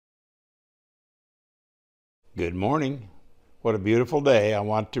Good morning. What a beautiful day. I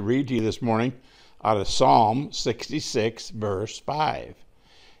want to read to you this morning out of Psalm 66, verse 5.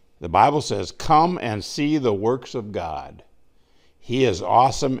 The Bible says, "Come and see the works of God. He is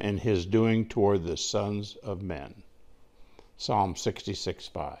awesome in his doing toward the sons of men." Psalm 66,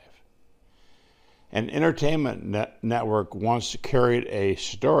 5. An entertainment network once carried a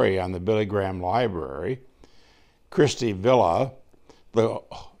story on the Billy Graham Library. Christy Villa, the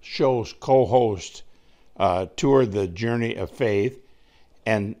show's co-host, toured the journey of faith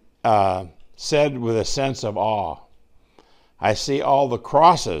and said with a sense of awe, "I see all the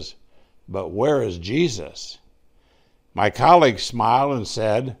crosses, but where is Jesus?" My colleague smiled and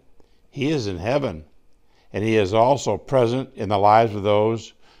said, "He is in heaven, and he is also present in the lives of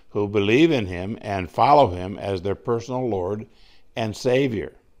those who believe in him and follow him as their personal Lord and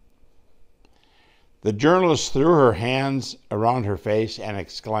Savior." The journalist threw her hands around her face and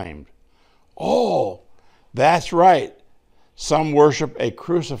exclaimed, "Oh, that's right. Some worship a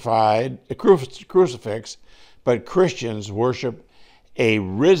crucifix, but Christians worship a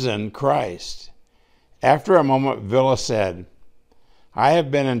risen Christ." After a moment, Villa said, "I have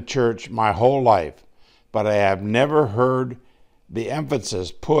been in church my whole life, but I have never heard the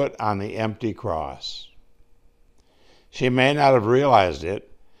emphasis put on the empty cross." She may not have realized it,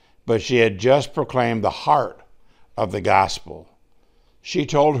 but she had just proclaimed the heart of the gospel. She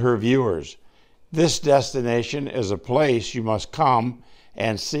told her viewers, "This destination is a place you must come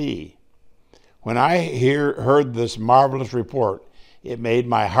and see." When I heard this marvelous report, it made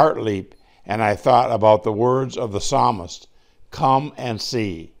my heart leap, and I thought about the words of the psalmist, "Come and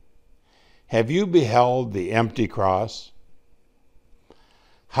see." Have you beheld the empty cross?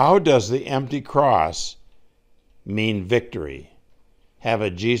 How does the empty cross mean victory? Have a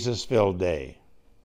Jesus-filled day.